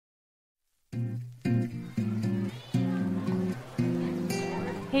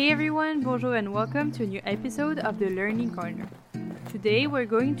Hey everyone, bonjour and welcome to a new episode of the Learning Corner. Today we're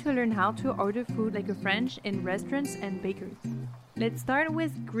going to learn how to order food like a French in restaurants and bakeries. Let's start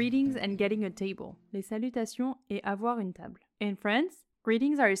with greetings and getting a table, les salutations et avoir une table. In France,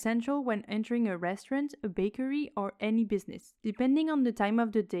 greetings are essential when entering a restaurant, a bakery, or any business. Depending on the time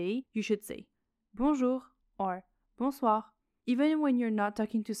of the day, you should say bonjour or bonsoir, even when you're not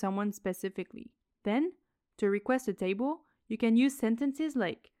talking to someone specifically. Then, to request a table, you can use sentences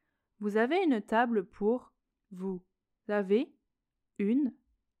like Vous avez une table pour? Vous avez une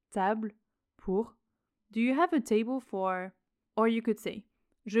table pour? Do you have a table for? Or you could say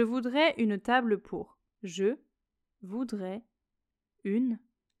Je voudrais une table pour. Je voudrais une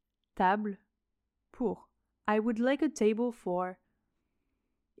table pour. I would like a table for.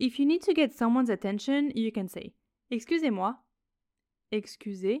 If you need to get someone's attention, you can say Excusez-moi.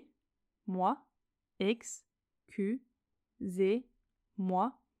 Excusez-moi.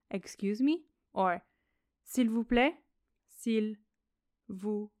 Excusez-moi. Excuse me. Or S'il vous plaît. S'il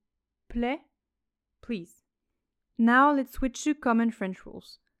vous plaît. Please. Now let's switch to common French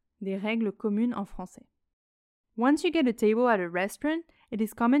rules. Des règles communes en français. Once you get a table at a restaurant, it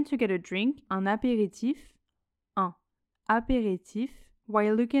is common to get a drink, un apéritif,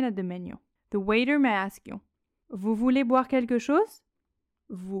 while looking at the menu. The waiter may ask you, Vous voulez boire quelque chose?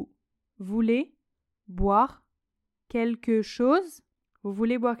 Vous voulez boire quelque chose? Vous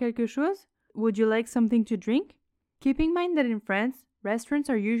voulez boire quelque chose? Would you like something to drink? Keep in mind that in France, restaurants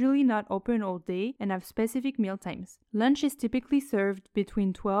are usually not open all day and have specific meal times. Lunch is typically served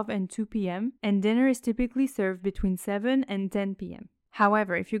between 12 and 2 p.m., and dinner is typically served between 7 and 10 p.m.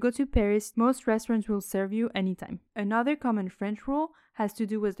 However, if you go to Paris, most restaurants will serve you anytime. Another common French rule has to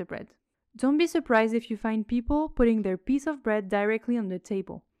do with the bread. Don't be surprised if you find people putting their piece of bread directly on the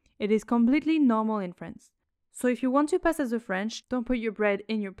table. It is completely normal in France. So if you want to pass as a French, don't put your bread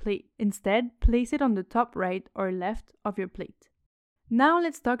in your plate. Instead, place it on the top right or left of your plate. Now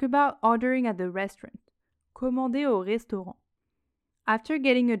let's talk about ordering at the restaurant. Commander au restaurant. After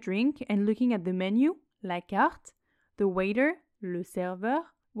getting a drink and looking at the menu, la carte, the waiter, le serveur,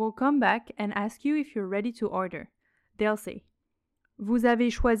 will come back and ask you if you're ready to order. They'll say, Vous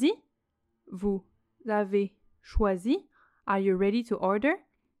avez choisi? Vous avez choisi? Are you ready to order?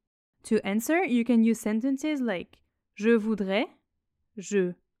 To answer, you can use sentences like Je voudrais,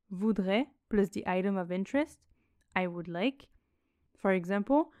 plus the item of interest, I would like. For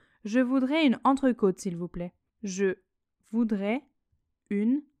example, Je voudrais une entrecôte, s'il vous plaît. Je voudrais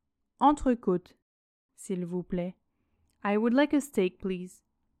une entrecôte, s'il vous plaît. I would like a steak, please.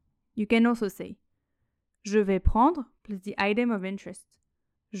 You can also say Je vais prendre, plus the item of interest.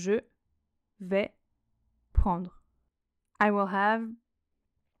 Je vais prendre. I will have,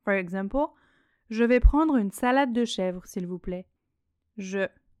 for example, Je vais prendre une salade de chèvre, s'il vous plaît. Je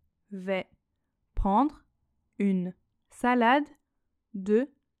vais prendre une salade de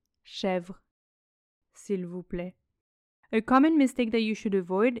chèvre, s'il vous plaît. A common mistake that you should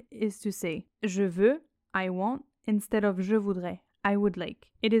avoid is to say Je veux, I want, instead of Je voudrais, I would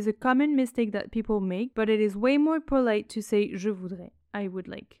like. It is a common mistake that people make, but it is way more polite to say Je voudrais, I would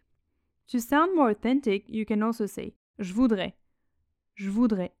like. To sound more authentic, you can also say Je voudrais,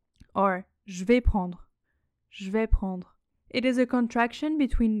 or Je vais prendre, It is a contraction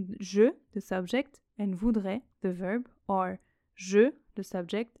between je, the subject, and voudrais, the verb, or je, the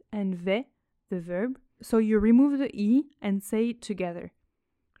subject, and vais, the verb. So you remove the e and say it together.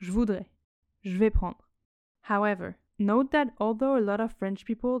 Je voudrais, je vais prendre. However, note that although a lot of French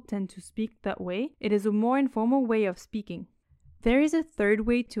people tend to speak that way, it is a more informal way of speaking. There is a third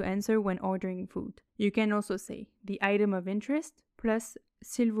way to answer when ordering food. You can also say the item of interest plus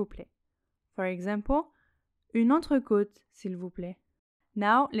s'il vous plaît. For example, une entrecôte, s'il vous plaît.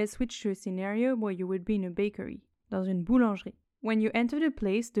 Now, let's switch to a scenario where you would be in a bakery, dans une boulangerie. When you enter the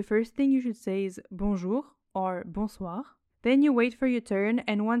place, the first thing you should say is bonjour or bonsoir. Then you wait for your turn,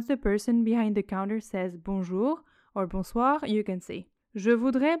 and once the person behind the counter says bonjour or bonsoir, you can say Je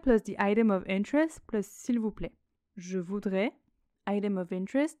voudrais plus the item of interest plus s'il vous plaît. Je voudrais, item of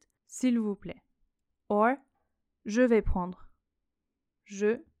interest, s'il vous plaît. Or, je vais prendre.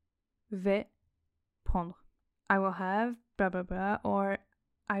 Je vais prendre. I will have blah blah blah, or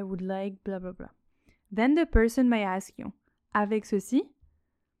I would like blah blah blah. Then the person may ask you, avec ceci?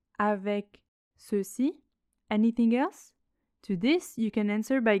 Avec ceci? Anything else? To this, you can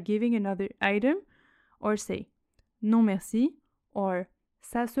answer by giving another item or say non merci or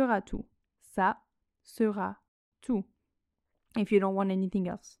ça sera tout. Ça sera tout. If you don't want anything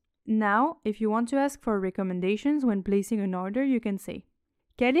else. Now, if you want to ask for recommendations when placing an order, you can say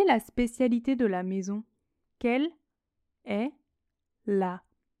Quelle est la spécialité de la maison? Quelle est la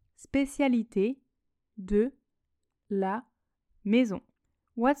spécialité de la maison.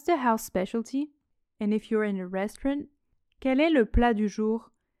 What's the house specialty? And if you're in a restaurant, quel est le plat du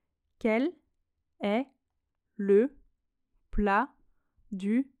jour? Quel est le plat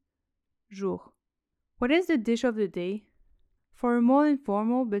du jour? What is the dish of the day? For a more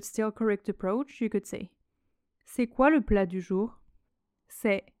informal but still correct approach, you could say c'est quoi le plat du jour?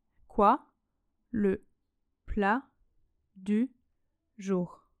 C'est quoi le plat du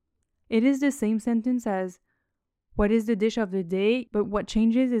jour? It is the same sentence as what is the dish of the day, but what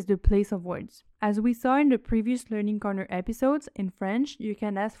changes is the place of words. As we saw in the previous Learning Corner episodes, in French, you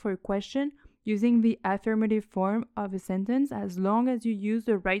can ask for a question using the affirmative form of a sentence as long as you use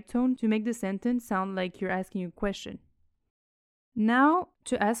the right tone to make the sentence sound like you're asking a question. Now,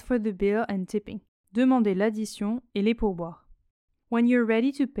 to ask for the bill and tipping. Demandez l'addition et les pourboires. When you're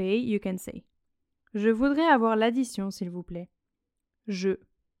ready to pay, you can say Je voudrais avoir l'addition, s'il vous plaît. Je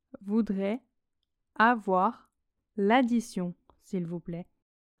voudrais avoir l'addition, s'il vous plaît.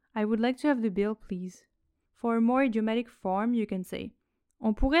 I would like to have the bill, please. For a more idiomatic form, you can say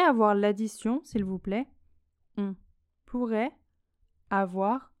On pourrait avoir l'addition, s'il vous plaît. On pourrait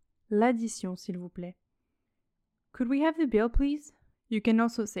avoir l'addition, s'il vous plaît. Could we have the bill, please? You can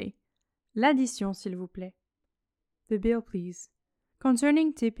also say l'addition, s'il vous plaît. The bill, please.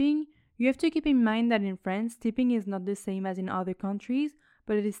 Concerning tipping, you have to keep in mind that in France, tipping is not the same as in other countries,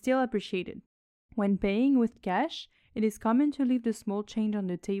 but it is still appreciated. When paying with cash, it is common to leave the small change on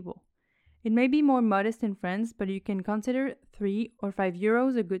the table. It may be more modest in France, but you can consider 3 or 5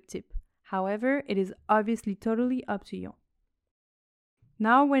 euros a good tip. However, it is obviously totally up to you.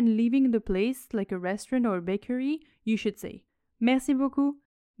 Now, when leaving the place, like a restaurant or a bakery, you should say Merci beaucoup,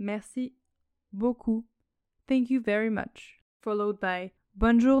 merci beaucoup, thank you very much, followed by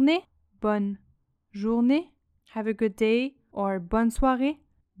Bonne journée, bonne journée, have a good day, or bonne soirée,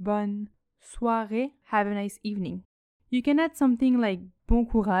 have a nice evening. You can add something like bon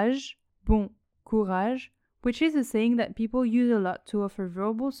courage, which is a saying that people use a lot to offer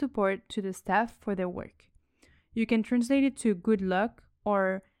verbal support to the staff for their work. You can translate it to good luck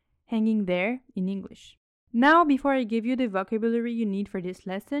or hanging there in English. Now, before I give you the vocabulary you need for this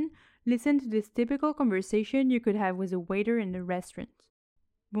lesson, listen to this typical conversation you could have with a waiter in a restaurant.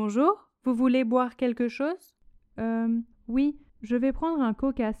 Bonjour, vous voulez boire quelque chose? Oui, je vais prendre un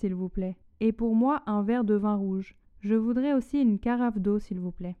coca s'il vous plaît. Et pour moi, un verre de vin rouge. Je voudrais aussi une carafe d'eau s'il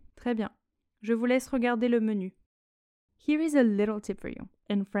vous plaît. Très bien. Je vous laisse regarder le menu. Here is a little tip for you.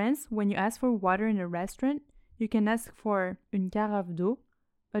 In France, when you ask for water in a restaurant, you can ask for une carafe d'eau,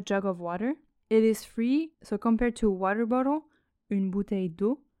 a jug of water. It is free, so compared to a water bottle, une bouteille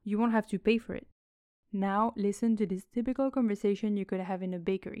d'eau, you won't have to pay for it. Now, listen to this typical conversation you could have in a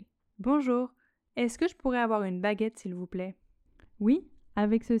bakery. Bonjour, est-ce que je pourrais avoir une baguette s'il vous plaît? Oui,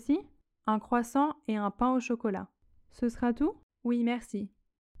 avec ceci, un croissant et un pain au chocolat. Ce sera tout? Oui, merci.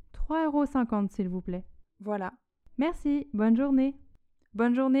 3,50 € s'il vous plaît. Voilà. Merci, bonne journée.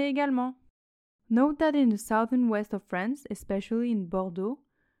 Bonne journée également. Note that in the south and west of France, especially in Bordeaux,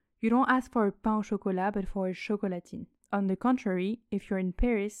 you don't ask for a pain au chocolat but for a chocolatine. On the contrary, if you're in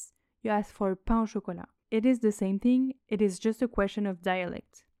Paris, you ask for a pain au chocolat. It is the same thing, it is just a question of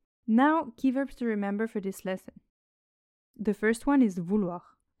dialect. Now, key verbs to remember for this lesson. The first one is vouloir.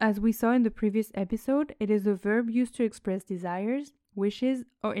 As we saw in the previous episode, it is a verb used to express desires, wishes,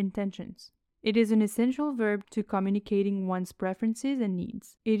 or intentions. It is an essential verb to communicating one's preferences and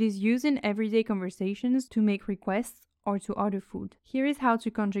needs. It is used in everyday conversations to make requests or to order food. Here is how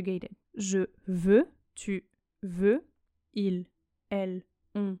to conjugate it. Je veux, tu veux, il, elle,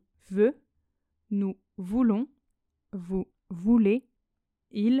 on veut, nous voulons, vous voulez,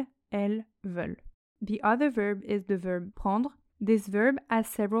 ils, elles veulent. The other verb is the verb prendre. This verb has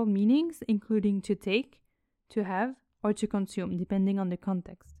several meanings, including to take, to have, or to consume, depending on the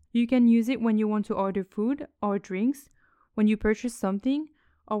context. You can use it when you want to order food or drinks, when you purchase something,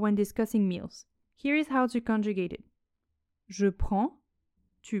 or when discussing meals. Here is how to conjugate it. Je prends,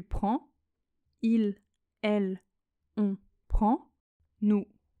 tu prends, il, elle, on prend, nous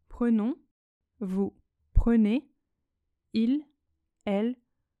prenons, vous prenez, ils, elles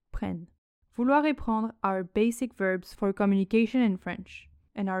prennent. Vouloir et prendre are basic verbs for communication in French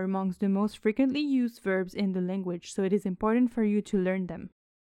and are amongst the most frequently used verbs in the language, so it is important for you to learn them.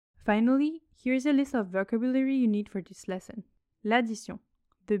 Finally, here's a list of vocabulary you need for this lesson. L'addition,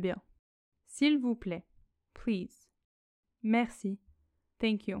 the bill. S'il vous plaît, please. Merci,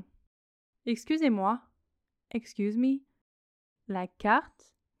 thank you. Excusez-moi, excuse me. La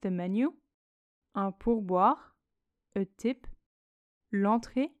carte, the menu. Un pourboire, a tip.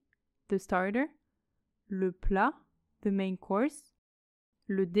 L'entrée, the starter. Le plat, the main course.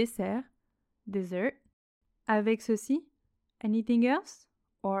 le dessert, dessert. Avec ceci, anything else?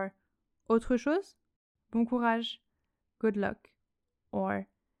 Or, autre chose? Bon courage, good luck. Or,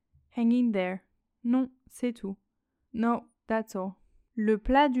 hang in there. Non, c'est tout. No, that's all. Le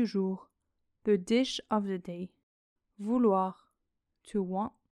plat du jour, the dish of the day. Vouloir, to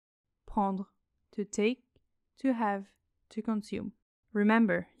want. Prendre, to take, to have, to consume.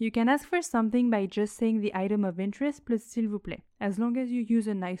 Remember, you can ask for something by just saying the item of interest plus s'il vous plaît, as long as you use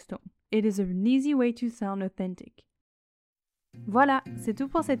a nice tone. It is an easy way to sound authentic. Voilà, c'est tout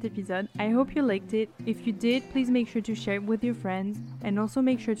pour cet épisode. I hope you liked it. If you did, please make sure to share it with your friends and also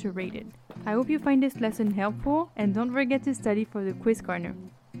make sure to rate it. I hope you find this lesson helpful and don't forget to study for the quiz corner.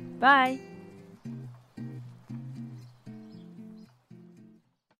 Bye!